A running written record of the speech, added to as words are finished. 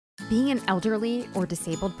Being an elderly or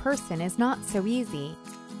disabled person is not so easy.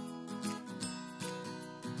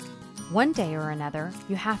 One day or another,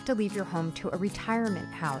 you have to leave your home to a retirement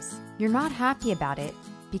house. You're not happy about it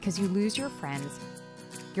because you lose your friends,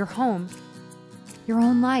 your home, your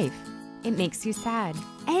own life. It makes you sad,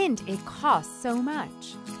 and it costs so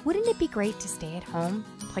much. Wouldn't it be great to stay at home,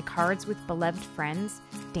 play cards with beloved friends,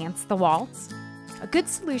 dance the waltz? A good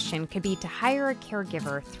solution could be to hire a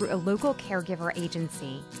caregiver through a local caregiver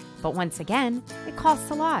agency. But once again, it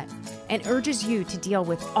costs a lot and urges you to deal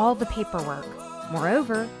with all the paperwork.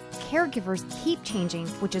 Moreover, caregivers keep changing,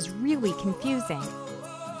 which is really confusing.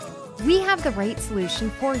 We have the right solution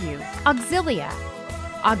for you, Oxilia.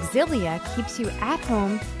 Oxilia keeps you at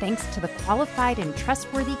home thanks to the qualified and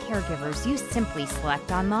trustworthy caregivers you simply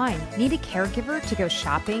select online. Need a caregiver to go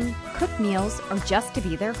shopping, cook meals, or just to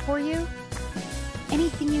be there for you?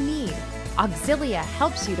 Anything you need, Oxilia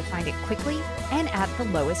helps you to find it quickly and at the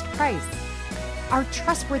lowest price. Our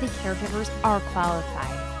trustworthy caregivers are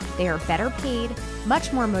qualified. They are better paid,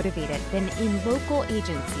 much more motivated than in local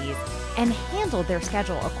agencies, and handle their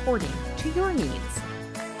schedule according to your needs.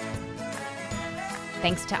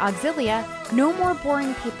 Thanks to Oxilia, no more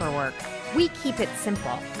boring paperwork. We keep it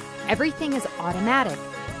simple. Everything is automatic.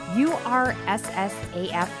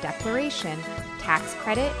 URSSAF declaration, tax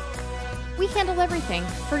credit. We handle everything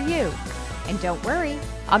for you. And don't worry,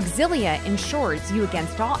 Oxilia insures you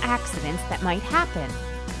against all accidents that might happen.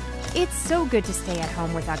 It's so good to stay at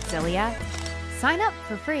home with Oxilia. Sign up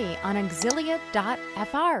for free on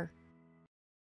oxilia.fr.